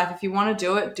best life. If you want to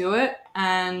do it, do it.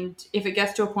 And if it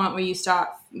gets to a point where you start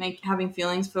having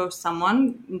feelings for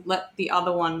someone, let the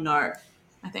other one know.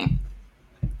 I think.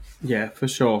 Yeah, for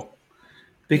sure.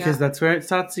 Because Yeah, that's where it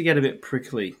starts to get a bit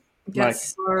prickly. it Like,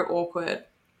 gets so awkward.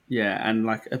 yeah, and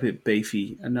like a bit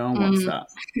beefy, and no one wants Mm.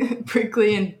 that.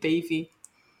 Prickly and beefy.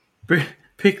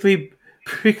 Prickly,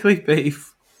 prickly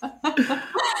beef.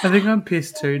 I think I'm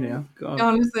pissed too now. God.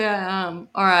 Honestly, I am.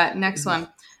 All right, next one.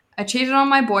 I cheated on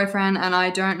my boyfriend and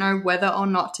I don't know whether or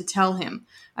not to tell him.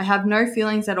 I have no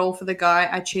feelings at all for the guy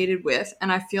I cheated with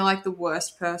and I feel like the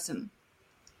worst person.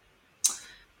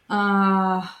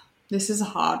 Uh, this is a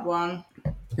hard one.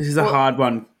 This is a Well, hard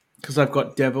one because I've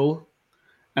got devil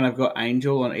and I've got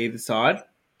angel on either side.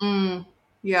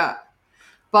 yeah.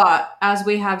 But as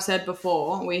we have said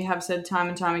before, we have said time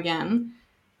and time again,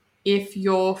 if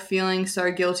you're feeling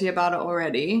so guilty about it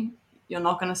already, you're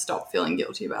not going to stop feeling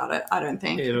guilty about it. I don't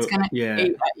think. It's It'll, going to yeah,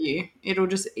 eat at you. It'll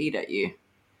just eat at you.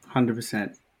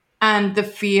 100%. And the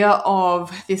fear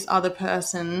of this other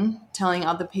person telling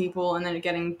other people and then it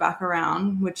getting back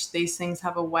around, which these things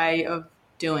have a way of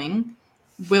doing,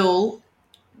 will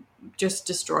just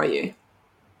destroy you.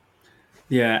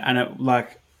 Yeah, and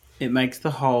it makes the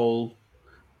whole,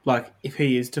 like, if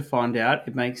he is to find out,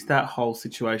 it makes that whole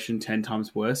situation 10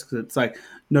 times worse because it's like,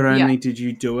 not Yeah. only did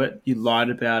you do it, you lied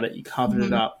about it, you covered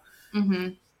it up, Mm-hmm.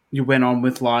 you went on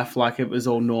with life like it was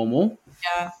all normal.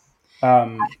 Yeah.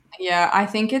 Um, Yeah. I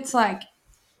think it's like,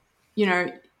 you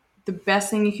know, the best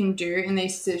thing you can do in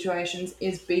these situations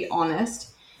is be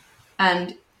honest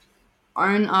and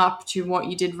own up to what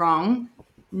you did wrong,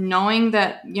 knowing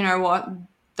that, you know what,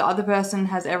 the other person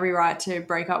has every right to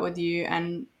break up with you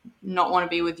and not want to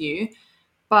be with you.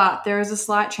 But there is a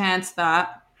slight chance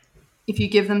that if you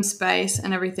give them space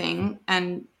and everything,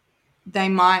 and they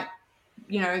might,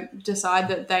 you know, decide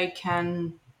that they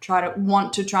can try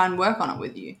and work on it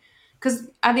with you. Because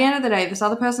at the end of the day, this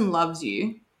other person loves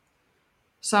you.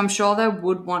 So I'm sure they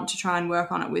would want to try and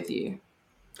work on it with you.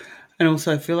 and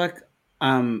also, I feel like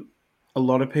um, a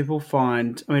lot of people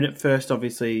find, I mean, at first,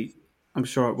 obviously, I'm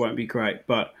sure it won't be great,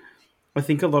 but I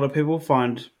think a lot of people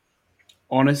find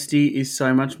honesty is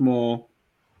so much more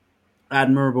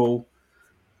admirable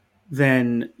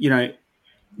than,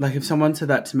 like if someone said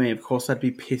that to me, of course I'd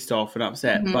be pissed off and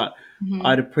upset, but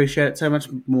I'd appreciate it so much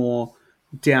more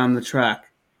down the track,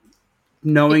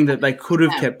 Yeah, knowing that they could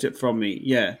have kept it from me.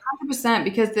 Yeah. 100%,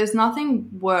 because there's nothing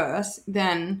worse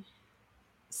than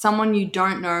someone you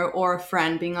don't know or a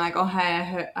friend being like, "Oh,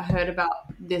 hey, I heard about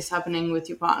this happening with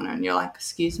your partner," and you're like,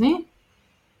 "Excuse me."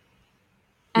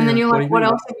 And Yeah, then like, you're what do like, you "What mean?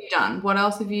 else have you done? What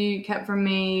else have you kept from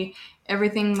me?"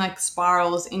 Everything like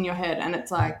spirals in your head, and it's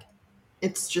like,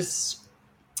 it's just,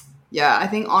 yeah. I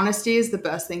think honesty is the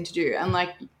best thing to do, and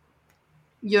like,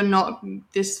 you're not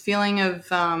this feeling of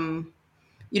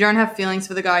you don't have feelings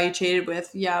for the guy you cheated with.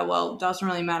 Yeah, well, it doesn't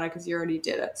really matter because you already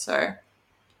did it. So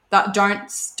that don't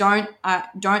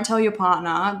tell your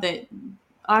partner that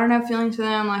I don't have feelings for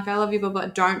them. Like I love you,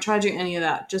 but don't try to do any of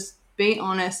that. Just be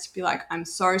honest. Be like, I'm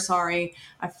so sorry.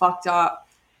 I fucked up.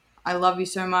 I love you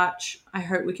so much. I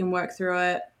hope we can work through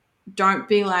it. Don't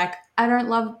be like, I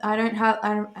don't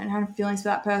have feelings for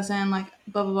that person. Like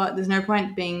blah blah blah. There's no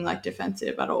point being like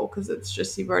defensive at all because it's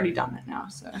just you've already done it now.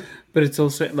 So But it's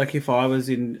also like if I was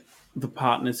in the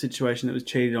partner situation that was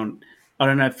cheated on, I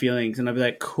don't have feelings, and I'd be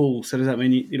like, cool. So does that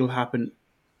mean it'll happen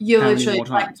you how many literally more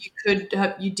like times?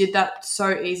 you did that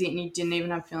so easy and you didn't even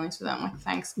have feelings for them. Like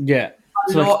thanks Yeah.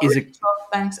 a So like, lot, is it? Rachel.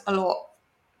 Thanks a lot.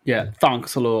 Yeah.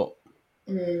 Thanks a lot.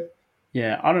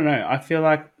 Yeah. I don't know. I feel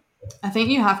like I think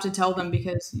you have to tell them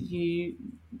because the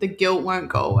guilt won't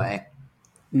go away.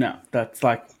 no. That's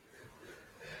like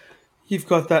you've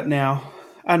got that now,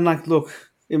 and like, look,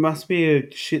 it must be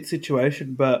a shit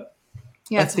situation, but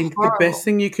Yeah, I it's think the best horrible.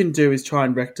 thing you can do is try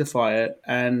and rectify it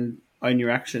and own your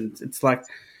actions. It's like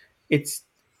it's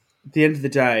at the end of the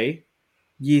day,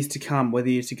 years to come, whether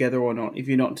you're together or not. If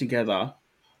you're not together,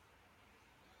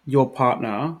 your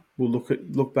partner will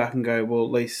look back and go, well,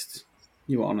 at least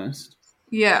you were honest.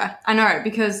 Yeah, I know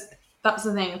because that's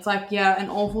the thing. It's like, yeah, an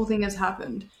awful thing has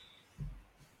happened.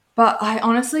 But I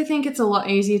honestly think it's a lot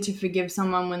easier to forgive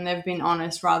someone when they've been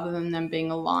honest rather than them being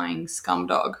a lying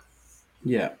scumdog.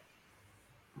 Yeah,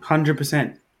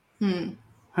 100%, 100%.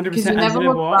 Because you And never you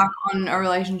know look back what? on a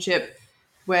relationship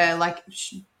where like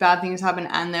bad things happen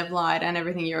and they've lied and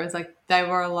everything. You're always like, they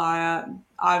were a liar.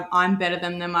 I'm better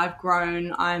than them. I've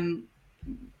grown. I'm,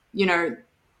 you know,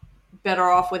 better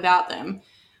off without them.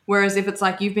 Whereas if it's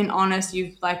like you've been honest,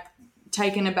 you've like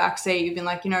taken a back seat, you've been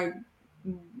like, you know,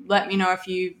 let me know if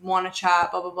you want to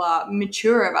chat, blah, blah, blah,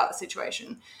 mature about the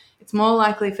situation. It's more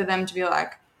likely for them to be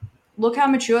like, look how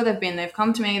mature they've been. They've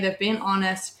come to me, they've been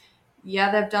honest.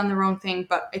 Yeah, they've done the wrong thing,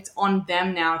 but it's on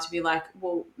them now to be like,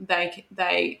 well,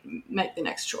 they make the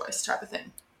next choice type of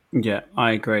thing. Yeah,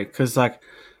 I agree. Because, like,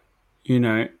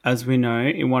 as we know,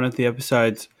 in one of the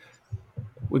episodes,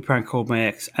 we prank called my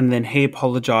ex, and then he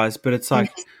apologized. But it's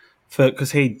like,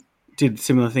 because he did a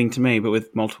similar thing to me, but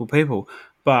with multiple people.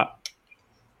 But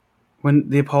when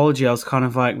the apology, I was kind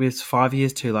of like, it's 5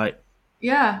 years too late.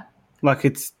 Yeah. Like,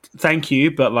 it's thank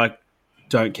you, but like,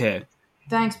 don't care.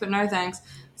 Thanks, but no thanks.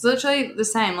 It's literally the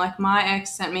same. Like, my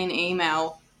ex sent me an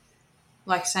email,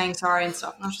 like, saying sorry and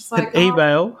stuff. And I was just like, An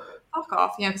email. fuck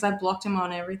off. Yeah, because I blocked him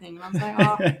on everything. And I was like,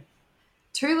 oh,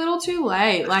 too little, too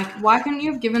late. Like, why couldn't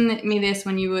you have given me this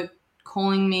when you were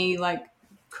calling me, like,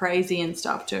 crazy and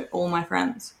stuff to all my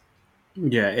friends?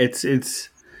 Yeah, it's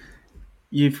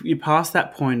you passed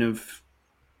that point of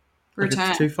like Return.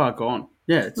 it's too far gone.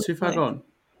 Yeah, it's too far gone.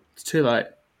 It's too late.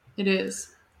 It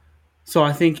is. So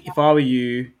I think if I were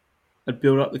you, I'd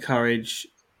build up the courage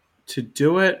to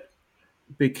do it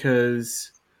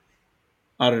because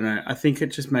I don't know. I think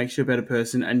it just makes you a better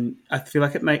person, and I feel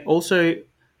like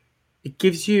it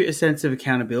gives you a sense of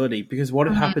accountability because what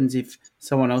happens if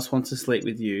someone else wants to sleep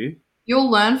with you? You'll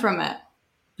learn from it.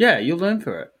 Yeah, you'll learn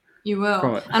for it. You will.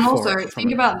 From it. And also, From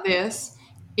think it. about this.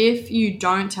 If you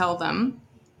don't tell them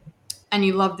and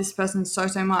you love this person so,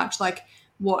 so much, like,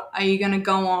 what are you going to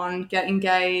go on, get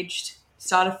engaged,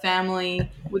 start a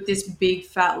family with this big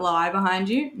fat lie behind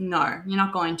you? No, you're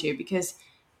not going to, because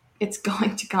it's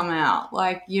going to come out.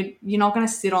 Like, you're not going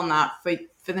to sit on that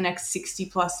for the next 60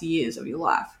 plus years of your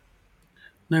life.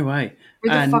 No way. Who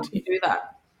the And fuck would do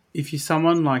that? if you're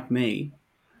someone like me,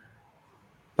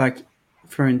 like,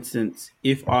 for instance,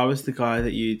 if I was the guy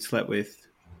that you'd slept with,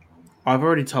 I've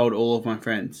already told all of my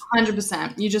friends.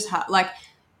 100%. You just have, like,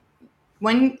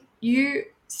 when you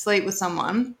sleep with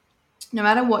someone, no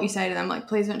matter what you say to them, like,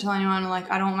 please don't tell anyone, like,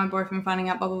 I don't want my boyfriend finding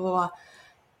out, blah, blah, blah, blah.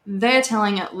 They're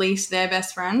telling at least their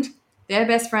best friend. Their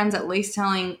best friend's at least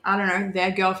telling, I don't know,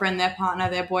 their girlfriend, their partner,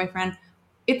 their boyfriend.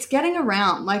 It's getting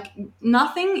around. Like,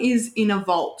 nothing is in a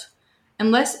vault.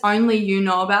 Unless only you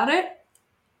know about it,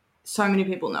 so many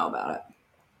people know about it.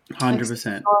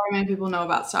 100%. So many people know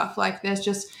about stuff. Like, there's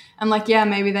just, and like, yeah,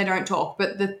 maybe they don't talk,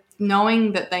 but the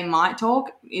knowing that they might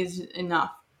talk is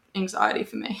enough anxiety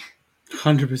for me.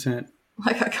 100%.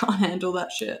 Like, I can't handle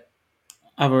that shit.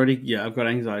 I've got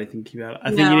anxiety thinking about it. I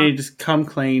think you need to just come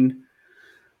clean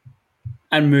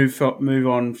and move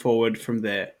on forward from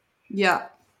there. Yeah.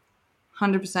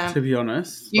 100%. To be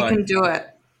honest. You can do it.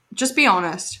 Just be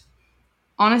honest.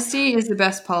 Honesty is the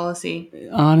best policy.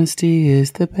 Honesty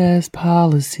is the best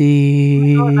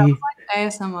policy. Oh my God, that was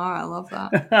like ASMR. I love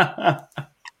that.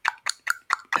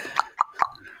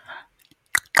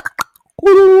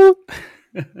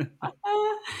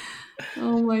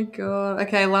 Oh my God.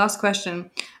 Okay, last question.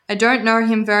 I don't know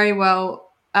him very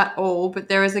well at all, but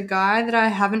there is a guy that I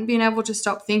haven't been able to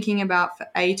stop thinking about for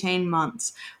 18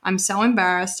 months. I'm so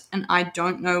embarrassed and I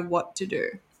don't know what to do.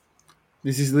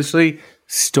 This is literally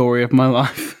story of my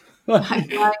life. I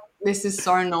feel like this is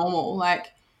so normal.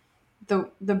 Like,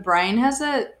 the brain has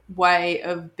a way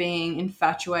of being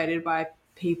infatuated by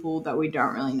people that we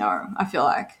don't really know, I feel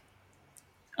like.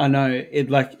 I know. It,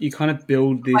 like, you kind of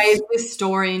build this... Plays this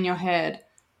story in your head,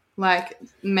 like,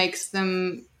 makes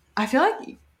them... I feel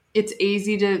like it's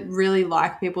easy to really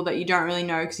like people that you don't really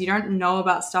know because you don't know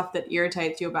about stuff that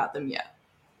irritates you about them yet.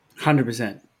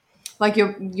 100%. Like,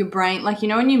 your brain... Like, you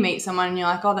know when you meet someone and you're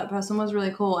like, oh, that person was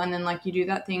really cool, and then, like, you do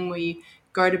that thing where you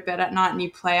go to bed at night and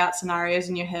you play out scenarios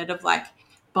in your head of, like,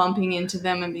 bumping into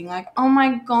them and being like, oh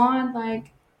my God,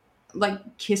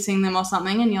 like kissing them or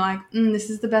something, and you're like, this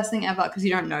is the best thing ever because you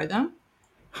don't know them.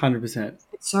 100%.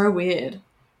 It's so weird.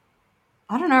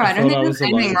 I don't know. I don't think there's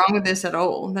anything wrong with this at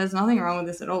all. There's nothing wrong with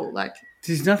this at all. Like,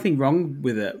 there's nothing wrong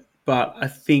with it, but I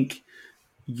think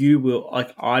you will,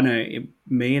 like, I know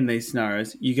me in these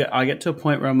scenarios, I get to a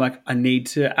point where I'm like, I need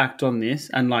to act on this,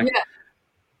 and like,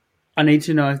 I need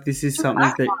to know if this is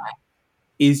something that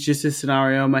is just a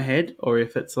scenario in my head, or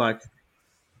if it's like,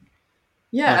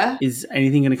 is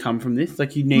anything going to come from this?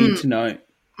 Like, you need to know.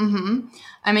 Mm-hmm.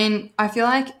 I mean, I feel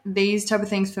like these type of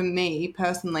things for me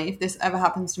personally, if this ever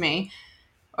happens to me,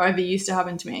 or ever used to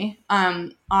happen to me,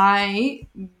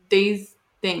 these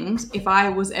things, if I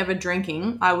was ever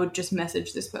drinking, I would just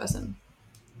message this person.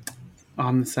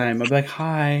 I'm the same. I'd be like,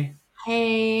 hi.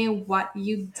 Hey, what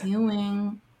you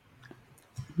doing?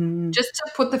 Hmm. Just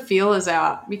to put the feelers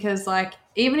out, because like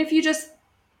even if you just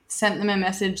sent them a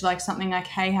message like something like,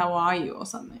 hey, how are you, or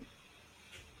something,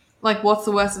 like what's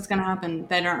the worst that's going to happen?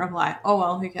 They don't reply. Oh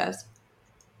well, who cares?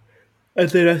 And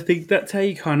then I think that's how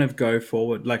you kind of go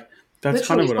forward. Like that's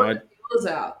kind of Literally what put the feelers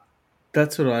out.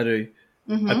 that's what I do.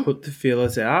 I Mm-hmm. put the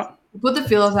feelers out. Put the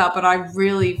feelers out, but I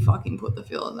really fucking put the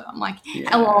feelers out. I'm like, Yeah.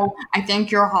 hello, I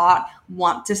think you're hot.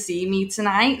 Want to see me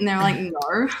tonight? And they're like,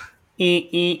 no.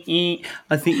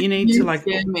 I think you need to You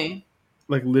scared me.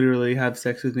 like literally have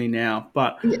sex with me now.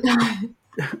 But Yeah.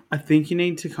 I think you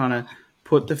need to kind of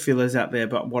put the feelers out there.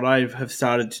 But what I have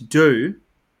started to do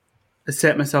is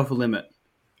set myself a limit.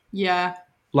 Yeah.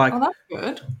 Like Oh, that's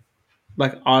good.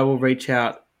 I will reach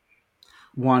out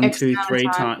one, X two, amount of three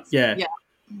times. times. Yeah. Yeah.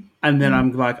 And then Mhm.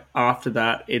 I'm like, after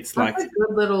that, it's That's like a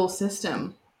good little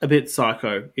system. a bit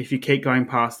psycho if you keep going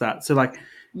past that. So like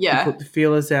you Yeah. put the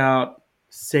feelers out,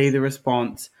 see the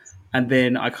response, and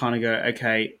then I kind of go,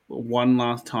 okay, one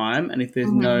last time. And if there's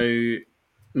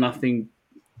Mm-hmm. nothing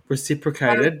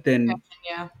reciprocated, then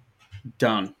Yeah.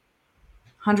 done.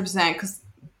 100%. Because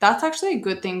that's actually a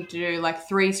good thing to do, like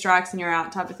 3 strikes and you're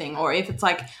out type of thing. Or if it's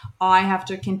like, I have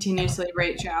to continuously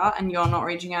reach out and you're not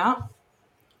reaching out,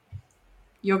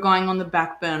 you're going on the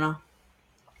back burner.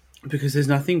 Because there's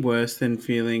nothing worse than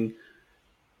feeling,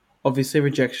 obviously,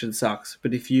 rejection sucks.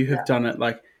 But if you have done it,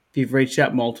 like, if you've reached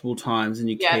out multiple times and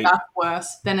you Yeah, keep that's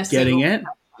worse than a getting single it,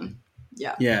 person.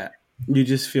 Yeah. yeah, you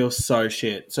just feel so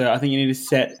shit. So I think you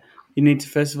need to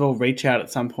first of all reach out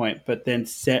at some point, but then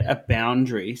set a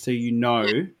boundary so you know,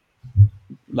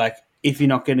 like, if you're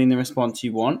not getting the response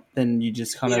you want, then you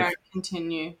just kind You of, don't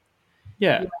continue.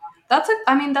 yeah, That's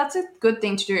a good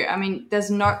thing to do. I mean,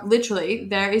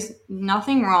 there is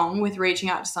nothing wrong with reaching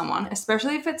out to someone,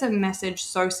 especially if it's a message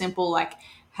so simple like,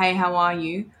 hey, how are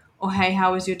you? Or hey,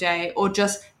 how was your day? Or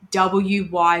just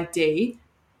WYD.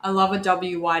 I love a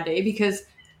WYD because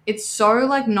it's so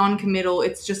like non-committal.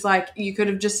 It's just like you could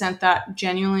have just sent that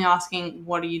genuinely asking,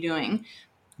 what are you doing?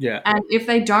 yeah, And if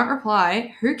they don't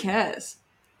reply, who cares?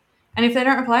 And if they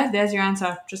don't reply, there's your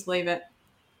answer. Just leave it.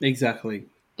 exactly.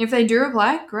 If they do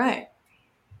reply, great.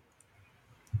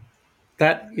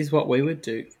 That is what we would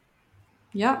do.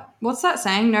 Yep. What's that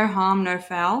saying? No harm, no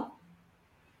foul.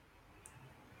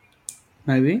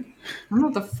 Maybe. I don't know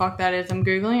what the fuck that is. I'm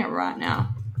Googling it right now.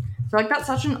 I feel like that's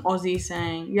such an Aussie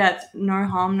saying. Yeah, it's no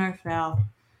harm, no foul.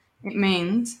 It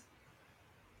means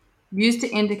used to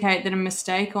indicate that a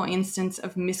mistake or instance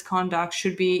of misconduct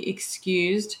should be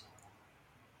excused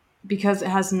because it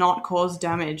has not caused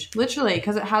damage. Literally,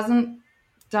 because it hasn't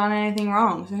done anything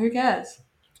wrong. So who cares?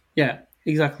 Yeah,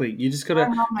 exactly. You just No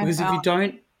gotta, harm, no because foul.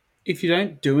 if you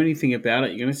don't do anything about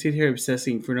it, you're gonna sit here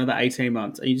obsessing for another 18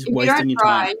 months. Are you just If you wasting don't your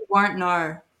try, time? you won't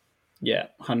know. Yeah,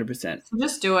 100%. So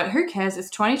just do it. Who cares?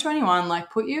 It's 2021. Like,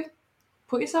 put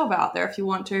yourself out there if you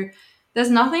want to.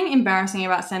 There's nothing embarrassing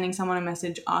about sending someone a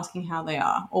message asking how they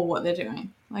are or what they're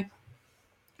doing. Like,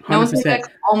 no one's gonna be 100%.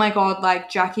 like, oh my god, like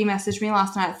Jackie messaged me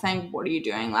last night saying, what are you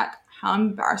doing? Like, how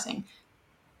embarrassing.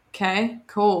 Okay,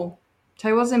 cool.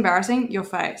 Tell you what's embarrassing? Your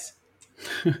face.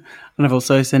 And I've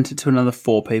also sent it to another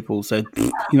 4 people, so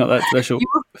you're not that special. You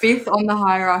were fifth on the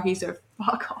hierarchy, so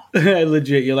fuck off.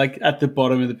 Legit, you're like at the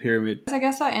bottom of the pyramid. I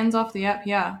guess that ends off the app,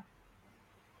 yeah.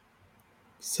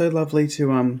 So lovely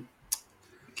to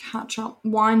Catch up,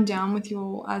 wind down with you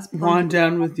all as per wind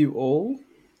down with you all.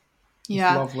 It's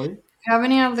yeah. lovely. If you have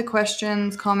any other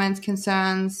questions, comments,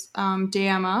 concerns,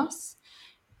 DM us.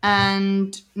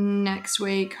 And next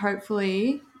week,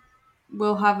 hopefully,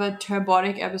 we'll have a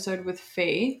Turbotic episode with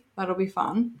Fee. That'll be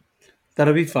fun.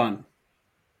 That'll be fun.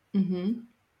 Mm-hmm.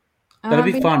 That'll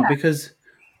be But fun because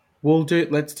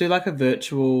let's do like a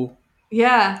virtual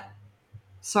yeah,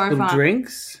 so little fun.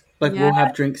 drinks. Like Yeah. we'll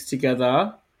have drinks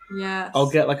together. Yes. I'll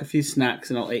get like a few snacks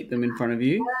and I'll eat them in front of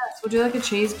you. Yes, we'll do like a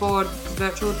cheese board,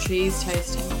 virtual cheese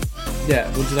tasting. Yeah,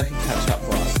 we'll do like a catch up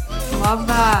vibe. Love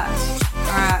that.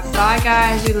 All right, bye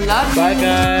guys. We love you. Bye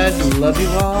guys, love you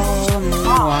all.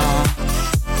 Mwah.